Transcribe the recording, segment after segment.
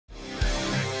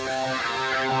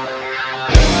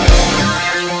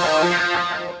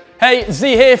Hey,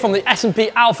 Z here from the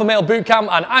S&P Alpha Male Bootcamp,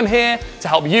 and I'm here to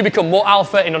help you become more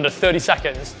alpha in under 30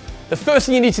 seconds. The first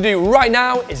thing you need to do right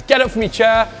now is get up from your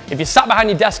chair. If you're sat behind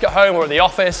your desk at home or at the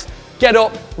office, get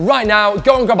up right now,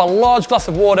 go and grab a large glass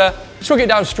of water, chug it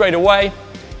down straight away,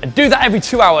 and do that every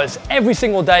 2 hours, every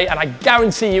single day, and I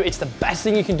guarantee you it's the best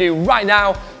thing you can do right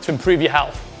now to improve your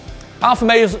health. Alpha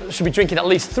males should be drinking at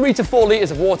least 3 to 4 litres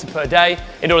of water per day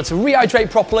in order to rehydrate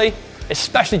properly,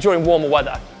 especially during warmer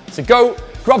weather. So go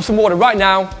grab some water right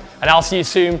now, and I'll see you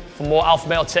soon for more alpha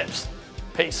male tips.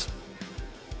 Peace.